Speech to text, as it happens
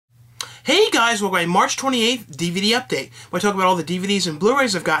Hey guys, welcome to my March 28th DVD update, where I talk about all the DVDs and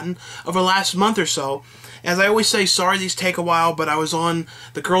Blu-rays I've gotten over the last month or so. As I always say, sorry these take a while, but I was on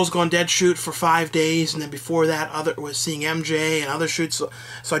the Girls Gone Dead shoot for 5 days, and then before that was seeing MJ and other shoots,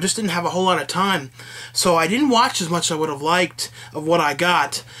 so I just didn't have a whole lot of time. So I didn't watch as much as I would have liked of what I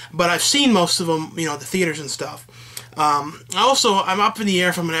got, but I've seen most of them, you know, the theaters and stuff. I'm up in the air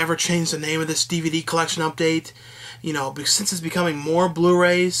if I'm going to ever change the name of this DVD collection update. You know, since it's becoming more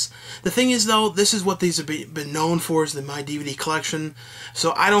Blu-rays. The thing is, though, this is what these have been known for, is my DVD collection.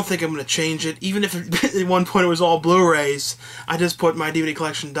 So I don't think I'm going to change it. Even if at one point it was all Blu-rays, I just put my DVD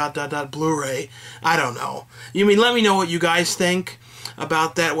collection ... Blu-ray. I don't know. You mean, let me know what you guys think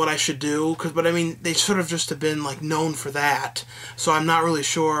about that, what I should do. But I mean, they sort of just have been like known for that. So I'm not really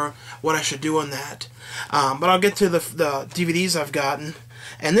sure what I should do on that. But I'll get to the DVDs I've gotten.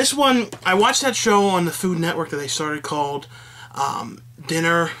 And this one, I watched that show on the Food Network that they started called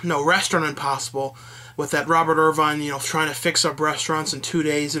Restaurant Impossible, with that Robert Irvine, you know, trying to fix up restaurants in 2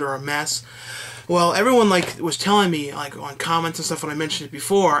 days that are a mess. Well, everyone was telling me, like, on comments and stuff when I mentioned it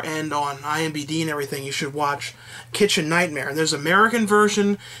before, and on IMDb and everything, you should watch Kitchen Nightmare. And there's an American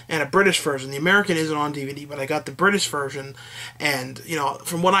version and a British version. The American isn't on DVD, but I got the British version. And, you know,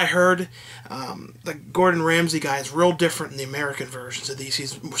 from what I heard, the Gordon Ramsay guy is real different in the American versions of these.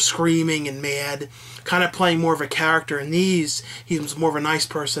 He's screaming and mad, kind of playing more of a character. In these, he's more of a nice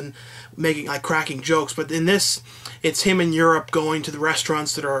person, making, like, cracking jokes. But in this, it's him in Europe going to the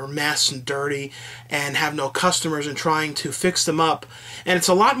restaurants that are a mess and dirty and have no customers and trying to fix them up. And it's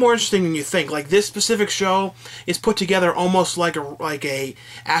a lot more interesting than you think. Like, this specific show is put together almost like a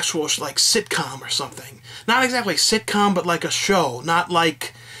actual like sitcom or something. Not exactly sitcom, but like a show, not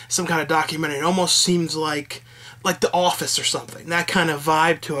like some kind of documentary. It almost seems like The Office or something. That kind of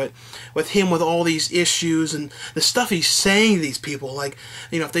vibe to it, with him with all these issues and the stuff he's saying to these people. Like,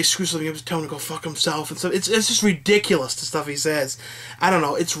 you know, if they screw something up, just tell him to go fuck himself and stuff. It's just ridiculous, the stuff he says. I don't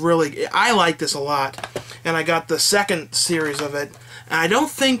know. It's really... I like this a lot. And I got the second series of it. And I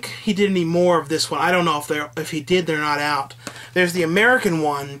don't think he did any more of this one. I don't know if he did, they're not out. There's the American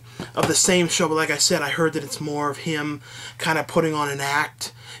one of the same show, but like I said, I heard that it's more of him kind of putting on an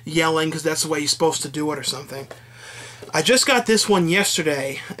act, yelling, because that's the way he's supposed to do it or something. I just got this one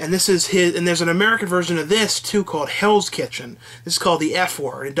yesterday, and this is his, and there's an American version of this, too, called Hell's Kitchen. This is called the F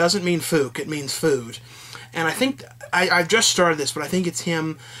word. It doesn't mean fook, it means food. And I think, I've just started this, but I think it's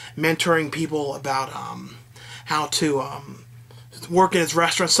him mentoring people about how to work in his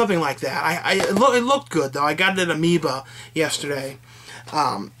restaurant, something like that. It looked good, though. I got it at Amoeba yesterday.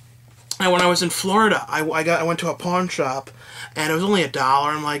 And when I was in Florida, I went to a pawn shop, and it was only $1.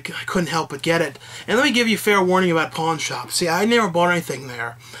 I'm like, I couldn't help but get it. And let me give you fair warning about pawn shops. See, I never bought anything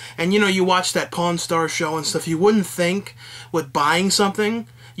there. And, you know, you watch that Pawn Star show and stuff, you wouldn't think with buying something,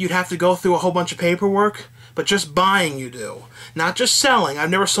 you'd have to go through a whole bunch of paperwork. But just buying you do. Not just selling. I've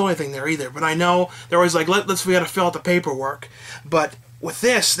never sold anything there either. But I know they're always like, we got to fill out the paperwork. But with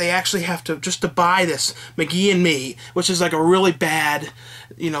this, they actually have to, just to buy this McGee and Me, which is like a really bad,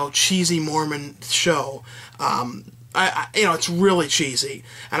 you know, cheesy Mormon show. You know, it's really cheesy.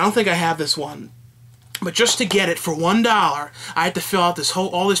 I don't think I have this one. But just to get it for $1, I had to fill out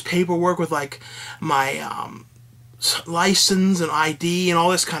all this paperwork with like my license and ID and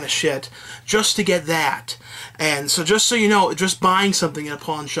all this kind of shit just to get that. And so just so you know, just buying something in a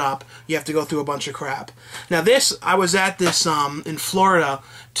pawn shop, you have to go through a bunch of crap. Now this, I was at this in Florida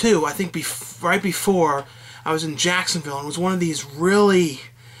too. I think right before I was in Jacksonville, and it was one of these really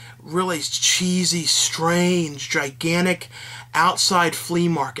cheesy, strange, gigantic outside flea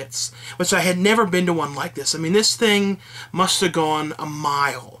markets, which I had never been to one like this. I mean, this thing must have gone a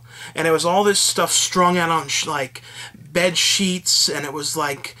mile. And it was all this stuff strung out on like bed sheets, and it was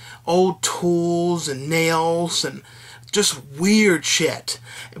like old tools and nails and just weird shit.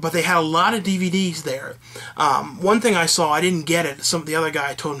 But they had a lot of DVDs there. One thing I saw, I didn't get it. The other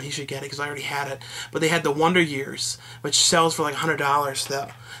guy told me he should get it because I already had it. But they had the Wonder Years, which sells for like $100 though.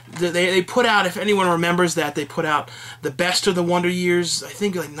 They put out, if anyone remembers that, they put out the best of the Wonder Years, I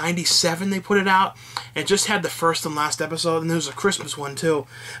think like 97 they put it out, and it just had the first and last episode, and there was a Christmas one too.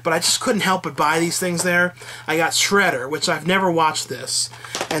 But I just couldn't help but buy these things there. I got Shredder, which I've never watched this.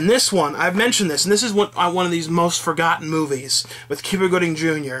 And this one, I've mentioned this, and this is one of these most forgotten movies with Cuba Gooding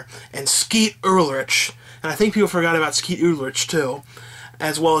Jr. and Skeet Ulrich. And I think people forgot about Skeet Ulrich too,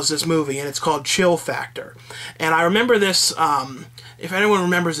 as well as this movie, and it's called Chill Factor. And I remember this, if anyone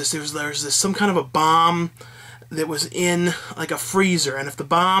remembers this, there's some kind of a bomb that was in like a freezer, and if the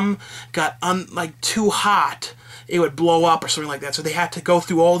bomb got like too hot, it would blow up or something like that. So they had to go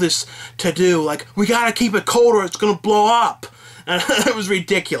through all this to do, like, we gotta keep it cold or it's gonna blow up. And it was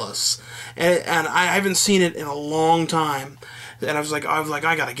ridiculous. And I haven't seen it in a long time. And I was like,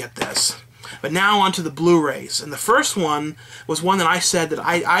 I gotta get this. But now onto the Blu-rays. And the first one was one that I said that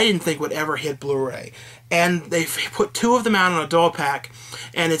I didn't think would ever hit Blu-ray. And they put 2 of them out on a double pack.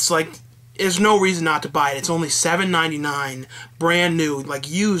 And it's like, there's no reason not to buy it. It's only $7.99, brand new. Like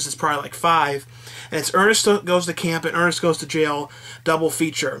used, it's probably like $5. And it's Ernest Goes to Camp and Ernest Goes to Jail double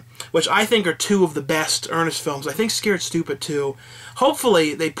feature, which I think are 2 of the best Ernest films. I think Scared Stupid too.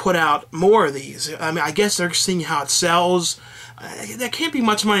 Hopefully they put out more of these. I mean, I guess they're seeing how it sells. There can't be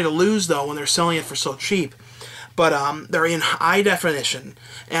much money to lose though when they're selling it for so cheap. But they're in high definition,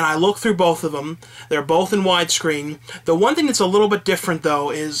 and I looked through both of them. They're both in widescreen. The one thing that's a little bit different,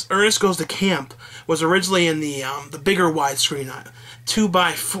 though, is Ernest Goes to Camp was originally in the bigger widescreen,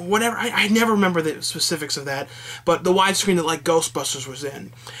 2x4, whatever. I never remember the specifics of that, but the widescreen that like Ghostbusters was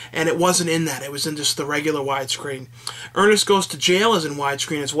in, and it wasn't in that. It was in just the regular widescreen. Ernest Goes to Jail is in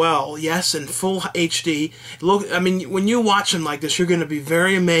widescreen as well. Yes, in full HD. Look, I mean, when you watch him like this, you're going to be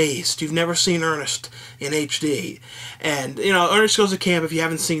very amazed. You've never seen Ernest in HD. And, you know, Ernest Goes to Camp, if you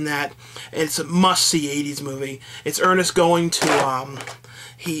haven't seen that, it's a must-see 80s movie. It's Ernest going to,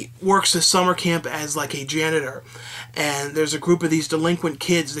 he works the summer camp as like a janitor. And there's a group of these delinquent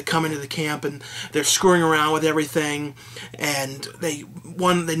kids that come into the camp and they're screwing around with everything. And they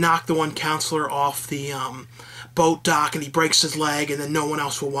knock the one counselor off the boat dock and he breaks his leg and then no one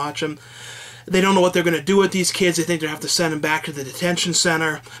else will watch him. They don't know what they're going to do with these kids. They think they have to send them back to the detention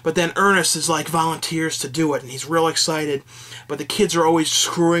center. But then Ernest is like volunteers to do it, and he's real excited. But the kids are always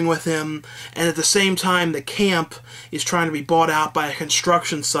screwing with him. And at the same time, the camp is trying to be bought out by a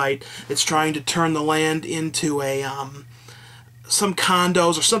construction site that's trying to turn the land into a some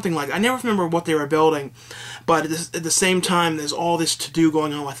condos or something like that. I never remember what they were building. But at the same time, there's all this to-do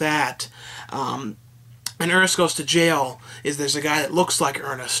going on with that. And Ernest Goes to Jail there's a guy that looks like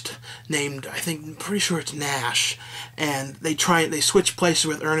Ernest named, I'm pretty sure it's Nash, and they switch places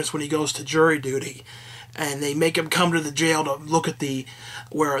with Ernest when he goes to jury duty, and they make him come to the jail to look at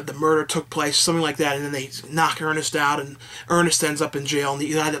where the murder took place, something like that, and then they knock Ernest out, and Ernest ends up in jail, and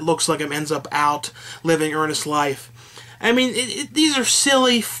the guy that looks like him ends up out living Ernest's life. I mean, these are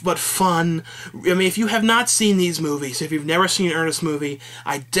silly but fun. I mean, if you have not seen these movies, if you've never seen an Ernest movie,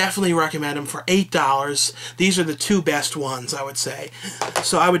 I definitely recommend them for $8. These are the 2 best ones, I would say.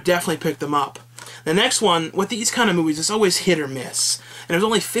 So I would definitely pick them up. The next one, with these kind of movies, it's always hit or miss. And there's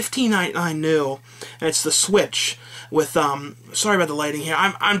only $15.99 new, and it's The Switch with, sorry about the lighting here.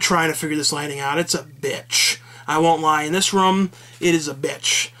 I'm trying to figure this lighting out. It's a bitch. I won't lie. In this room, it is a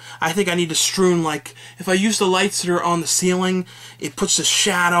bitch. I think I need to strewn, like, if I use the lights that are on the ceiling, it puts a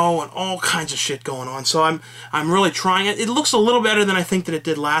shadow and all kinds of shit going on. So I'm really trying it. It looks a little better than I think that it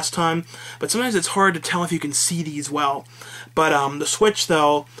did last time, but sometimes it's hard to tell if you can see these well. But The Switch,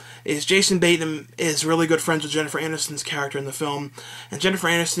 though, is Jason Bateman is really good friends with Jennifer Aniston's character in the film. And Jennifer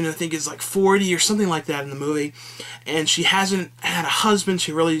Aniston, I think, is like 40 or something like that in the movie. And she hasn't had a husband.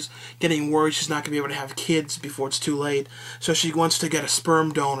 She really is getting worried she's not going to be able to have kids before it's too late. So she wants to get a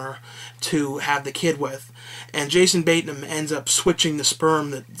sperm donor to have the kid with. And Jason Bateman ends up switching the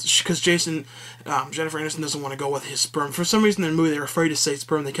sperm because Jennifer Aniston doesn't want to go with his sperm. For some reason in the movie they were afraid to say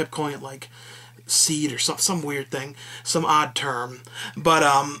sperm. They kept calling it like seed or some weird thing, some odd term. But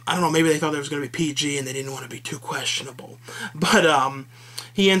I don't know, maybe they thought there was going to be PG and they didn't want to be too questionable. But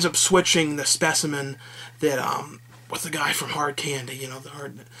he ends up switching the specimen that with the guy from Hard Candy, you know,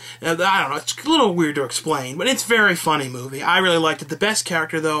 I don't know, it's a little weird to explain, but it's a very funny movie. I really liked it. The best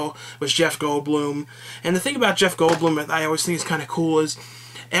character, though, was Jeff Goldblum. And the thing about Jeff Goldblum that I always think is kind of cool is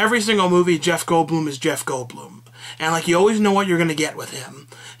every single movie, Jeff Goldblum is Jeff Goldblum. And, like, you always know what you're going to get with him.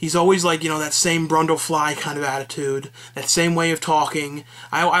 He's always, like, you know, that same Brundlefly kind of attitude, that same way of talking.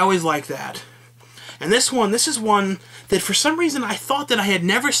 I always like that. And this is one that for some reason I thought that I had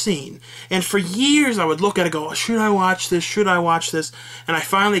never seen. And for years I would look at it and go, should I watch this? Should I watch this? And I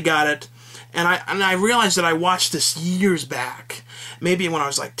finally got it. And I realized that I watched this years back. Maybe when I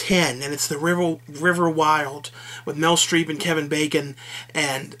was like 10. And it's The River Wild with Mel Streep and Kevin Bacon.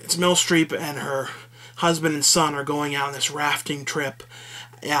 And it's Mel Streep and her husband and son are going out on this rafting trip.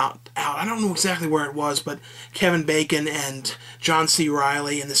 Out. I don't know exactly where it was, but Kevin Bacon and John C.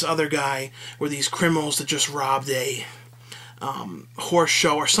 Reilly and this other guy were these criminals that just robbed a horse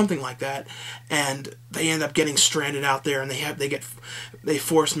show or something like that, and they end up getting stranded out there, and they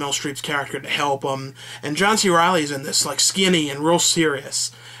force Meryl Streep's character to help them, and John C. Reilly's in this, like, skinny and real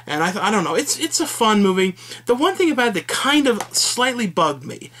serious, and I don't know, it's a fun movie. The one thing about it that kind of slightly bugged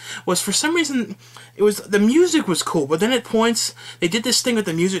me was, for some reason, the music was cool, but then at points they did this thing with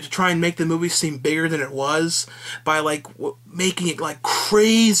the music to try and make the movie seem bigger than it was by, like, making it, like,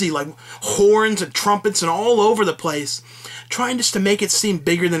 crazy, like horns and trumpets and all over the place, trying just to make it seem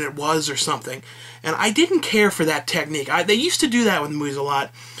bigger than it was or something. And I didn't care for that technique. They used to do that with movies a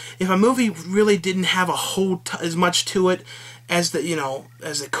lot. If a movie really didn't have as much to it as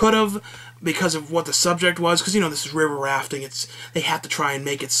as it could have, because of what the subject was, because this is river rafting. They have to try and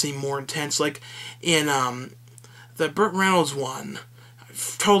make it seem more intense. Like in the Burt Reynolds one,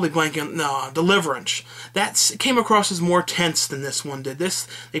 totally blanking. No, Deliverance. That came across as more tense than this one did.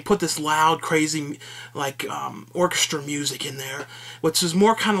 They put this loud, crazy, like orchestra music in there, which is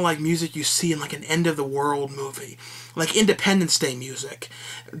more kind of like music you see in like an end of the world movie, like Independence Day music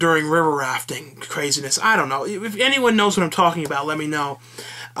during river rafting craziness. I don't know. If anyone knows what I'm talking about, let me know.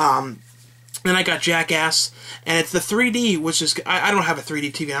 Then I got Jackass, and it's the 3D, which is, I don't have a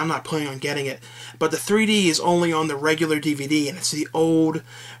 3D TV, I'm not planning on getting it, but the 3D is only on the regular DVD, and it's the old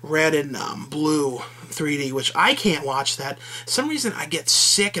red and blue 3D, which I can't watch that. For some reason I get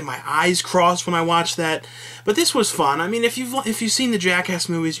sick and my eyes cross when I watch that, but this was fun. I mean, if you've seen the Jackass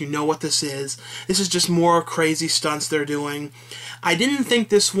movies, you know what this is. This is just more crazy stunts they're doing. I didn't think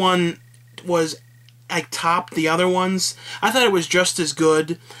this one was like topped the other ones. I thought it was just as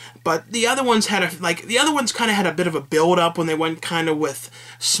good, but the other ones kind of had a bit of a build up when they went kind of with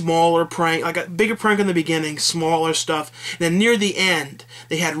smaller prank, like a bigger prank in the beginning, smaller stuff. And then near the end,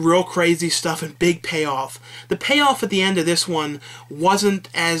 they had real crazy stuff and big payoff. The payoff at the end of this one wasn't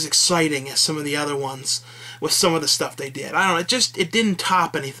as exciting as some of the other ones with some of the stuff they did. I don't know, it didn't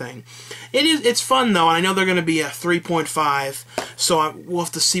top anything. It's fun though, and I know they're going to be a 3.5, so we'll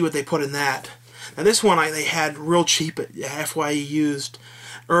have to see what they put in that. Now this one they had real cheap at FYE used,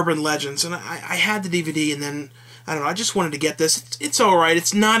 Urban Legends, and I had the DVD, and then I don't know, I just wanted to get this. It's alright.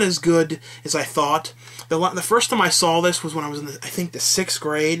 It's not as good as I thought. The first time I saw this was when I was in I think the 6th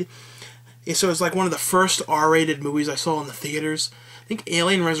grade. So it was like one of the first R-rated movies I saw in the theaters. I think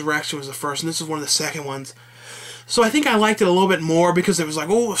Alien Resurrection was the first, and this was one of the second ones. So I think I liked it a little bit more because it was like,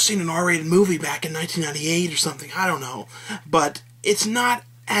 oh, I've seen an R-rated movie back in 1998 or something. I don't know. But it's not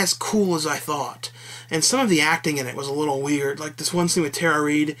as cool as I thought. And some of the acting in it was a little weird. Like this one scene with Tara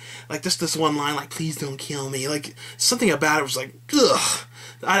Reid, like this one line, like, please don't kill me. Like, something about it was like, ugh.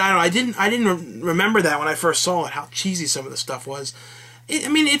 I don't know, I didn't remember that when I first saw it, how cheesy some of the stuff was. I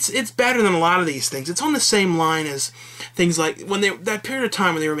mean, it's better than a lot of these things. It's on the same line as things like that period of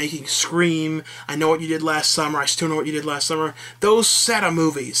time when they were making Scream, I Know What You Did Last Summer, I Still Know What You Did Last Summer, those set of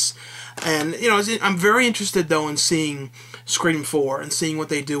movies. And, I'm very interested, though, in seeing Scream 4 and seeing what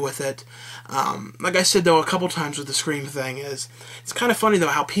they do with it. Like I said, though, a couple times with the Scream thing it's kind of funny, though,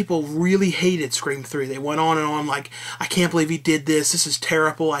 how people really hated Scream 3. They went on and on like, I can't believe he did this is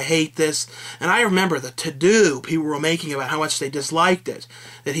terrible, I hate this. And I remember the to-do people were making about how much they disliked it,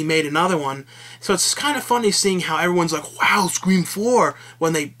 that he made another one. So it's kind of funny seeing how everyone's like, wow, Scream 4,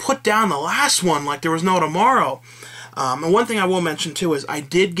 when they put down the last one like there was no tomorrow. And one thing I will mention, too, is I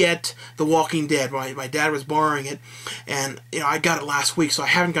did get The Walking Dead. My dad was borrowing it, and I got it last week, so I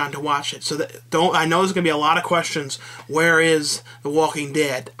haven't gotten to watch it. So I know there's going to be a lot of questions. Where is The Walking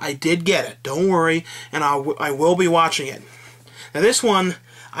Dead? I did get it. Don't worry, and I will be watching it. Now, this one,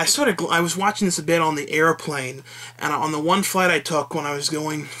 I was watching this a bit on the airplane, and on the one flight I took when I was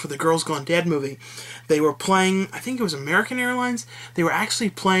going for the Girls Gone Dead movie, they were playing, I think it was American Airlines, they were actually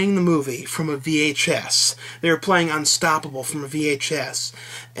playing the movie from a VHS. They were playing Unstoppable from a VHS.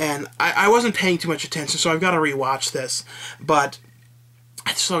 And I wasn't paying too much attention, so I've got to rewatch this. But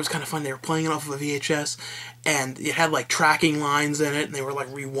I just thought it was kind of fun. They were playing it off of a VHS, and it had like tracking lines in it, and they were like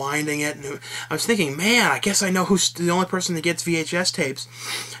rewinding it. And I was thinking, man, I guess I know who's the only person that gets VHS tapes.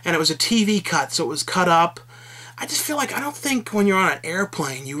 And it was a TV cut, so it was cut up. I just feel like I don't think when you're on an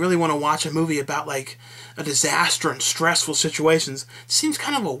airplane you really want to watch a movie about like a disaster and stressful situations. It seems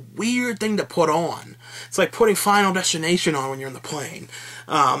kind of a weird thing to put on. It's like putting Final Destination on when you're in the plane.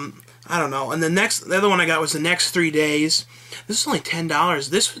 I don't know. And the other one I got was The Next 3 Days. This is only $10.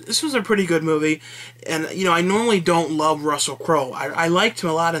 This was a pretty good movie, and you know I normally don't love Russell Crowe. I liked him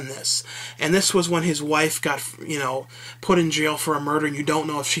a lot in this, and this was when his wife got put in jail for a murder, and you don't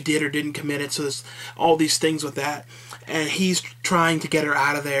know if she did or didn't commit it. So there's all these things with that, and he's trying to get her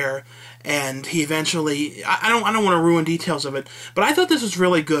out of there. And he eventually, I don't want to ruin details of it, but I thought this was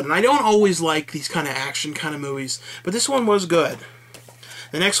really good. And I don't always like these kind of action kind of movies, but this one was good.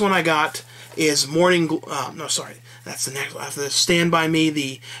 The next one I got is that's the next. After Stand By Me,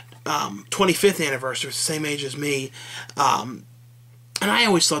 the 25th anniversary. It's the same age as me. And I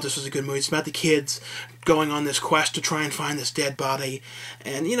always thought this was a good movie. It's about the kids going on this quest to try and find this dead body.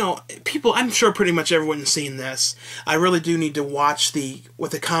 And, you know, people, I'm sure pretty much everyone's seen this. I really do need to watch the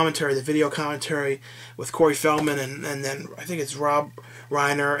video commentary with Corey Feldman and then I think it's Rob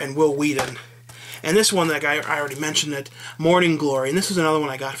Reiner and Will Wheaton. And this one, like I already mentioned it, Morning Glory. And this is another one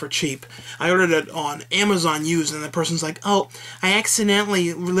I got for cheap. I ordered it on Amazon used, and the person's like, oh, I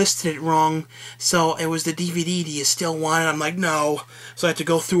accidentally listed it wrong, so it was the DVD. Do you still want it? I'm like, no. So I had to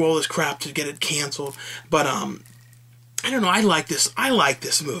go through all this crap to get it canceled. But, I don't know, I like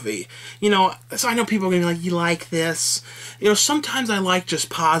this movie. You know, so I know people are going to be like, you like this? You know, sometimes I like just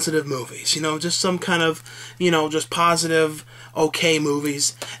positive movies. You know, just some kind of, just positive, okay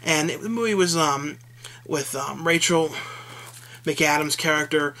movies. And the movie was with Rachel McAdams'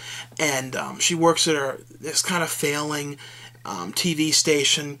 character, and she works at this kind of failing TV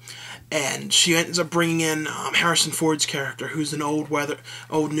station, and she ends up bringing in Harrison Ford's character, who's an old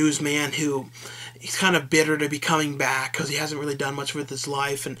newsman who he's kind of bitter to be coming back because he hasn't really done much with his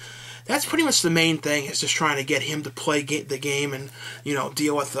life, and that's pretty much the main thing, is just trying to get him to play the game and,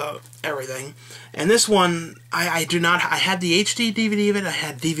 deal with everything. And this one, I had the HD DVD of it, I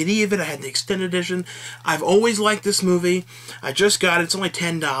had DVD of it, I had the extended edition. I've always liked this movie. I just got it, it's only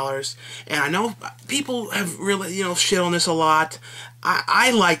 $10, and I know people have really, shit on this a lot. I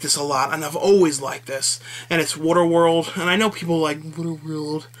like this a lot, and I've always liked this. And it's Waterworld, and I know people like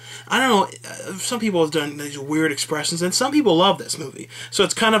Waterworld. I don't know, some people have done these weird expressions, and some people love this movie. So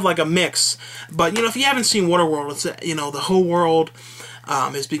it's kind of like a mix. But, if you haven't seen Waterworld, it's, the whole world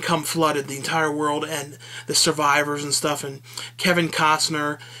has become flooded, the entire world, and the survivors and stuff. And Kevin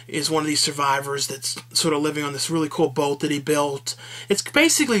Costner is one of these survivors that's sort of living on this really cool boat that he built. It's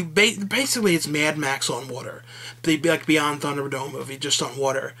basically it's Mad Max on water. Like Beyond Thunderdome movie, just on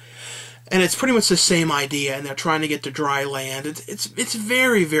water. And it's pretty much the same idea, and they're trying to get to dry land. It's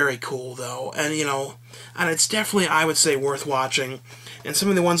very, very cool, though. And, and it's definitely, I would say, worth watching. And some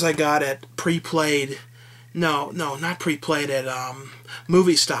of the ones I got at pre-played, not pre-played, at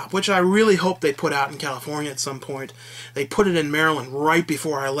Movie Stop, which I really hope they put out in California at some point. They put it in Maryland right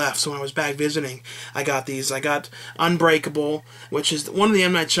before I left, so when I was back visiting, I got these. I got Unbreakable, which is one of the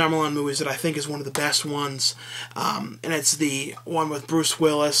M. Night Shyamalan movies that I think is one of the best ones. And it's the one with Bruce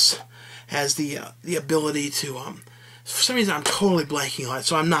Willis, has the ability to, for some reason I'm totally blanking on it,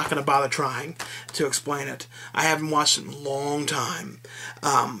 so I'm not going to bother trying to explain it. I haven't watched it in a long time.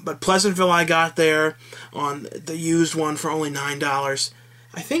 But Pleasantville I got there on the used one for only $9.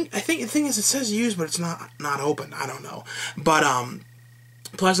 I think the thing is, it says used, but it's not open. I don't know. But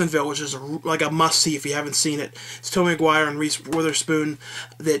Pleasantville, which is like a must-see if you haven't seen it. It's Tobey Maguire and Reese Witherspoon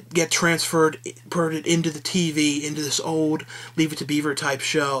that get transferred into the TV, into this old Leave It to Beaver type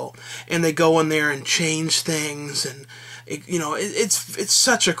show. And they go in there and change things, and it's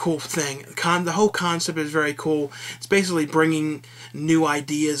such a cool thing. The whole concept is very cool. It's basically bringing new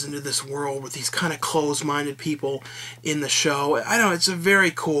ideas into this world with these kind of closed-minded people in the show. I don't know, it's a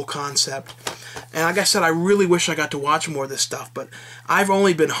very cool concept. And like I said, I really wish I got to watch more of this stuff, but I've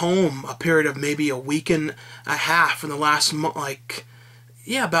only been home a period of maybe a week and a half in the last month,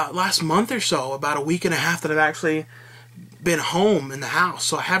 about last month or so, about a week and a half that I've actually been home in the house,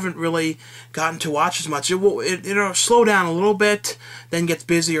 so I haven't really gotten to watch as much. It'll slow down a little bit, then gets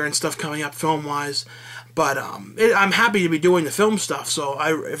busier and stuff coming up film-wise. But I'm happy to be doing the film stuff. So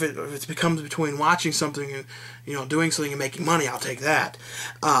if it becomes between watching something and doing something and making money, I'll take that.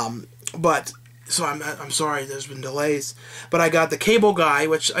 So I'm sorry there's been delays. But I got The Cable Guy,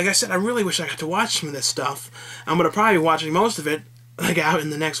 which, like I said, I really wish I got to watch some of this stuff. I'm gonna probably be watching most of it out in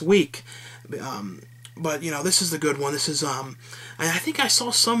the next week. But this is the good one. This is I think I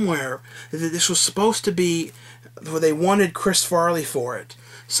saw somewhere that this was supposed to be where they wanted Chris Farley for it.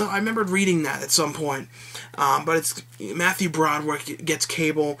 So I remembered reading that at some point. But it's Matthew Broderick gets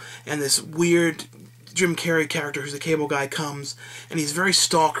cable, and this weird Jim Carrey character who's the cable guy comes, and he's very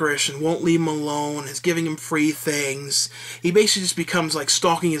stalkerish and won't leave him alone, is giving him free things. He basically just becomes like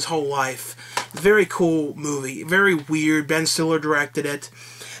stalking his whole life. Very cool movie. Very weird. Ben Stiller directed it.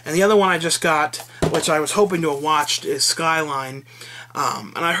 And the other one I just got, which I was hoping to have watched, is Skyline.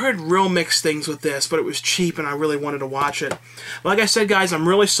 And I heard real mixed things with this, but it was cheap and I really wanted to watch it. Like I said, guys, I'm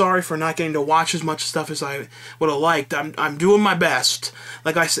really sorry for not getting to watch as much stuff as I would have liked. I'm doing my best.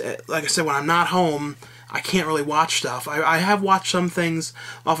 Like I said, when I'm not home, I can't really watch stuff. I have watched some things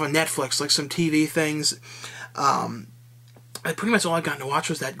off of Netflix, like some TV things. Pretty much all I got to watch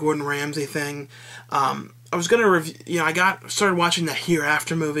was that Gordon Ramsay thing. I was gonna review. You know, started watching the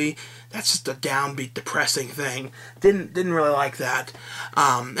Hereafter movie. That's just a downbeat, depressing thing. Didn't really like that.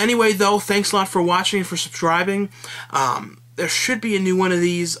 Anyway, though, thanks a lot for watching and for subscribing. There should be a new one of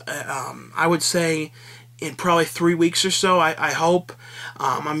these. I would say in probably 3 weeks or so. I hope.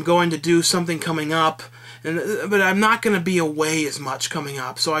 I'm going to do something coming up, but I'm not going to be away as much coming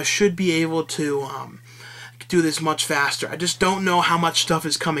up, so I should be able to do this much faster. I just don't know how much stuff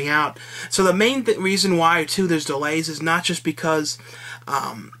is coming out. So the main reason why, too, there's delays is not just because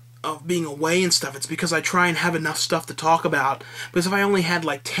of being away and stuff. It's because I try and have enough stuff to talk about. Because if I only had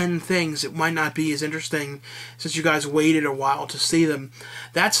like 10 things, it might not be as interesting since you guys waited a while to see them.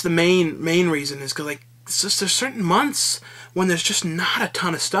 That's the main reason, is because like there's certain months when there's just not a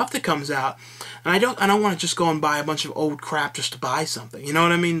ton of stuff that comes out, and I don't want to just go and buy a bunch of old crap just to buy something. You know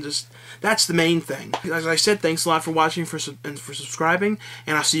what I mean? That's the main thing. As I said, thanks a lot for watching and for subscribing,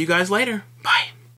 and I'll see you guys later. Bye.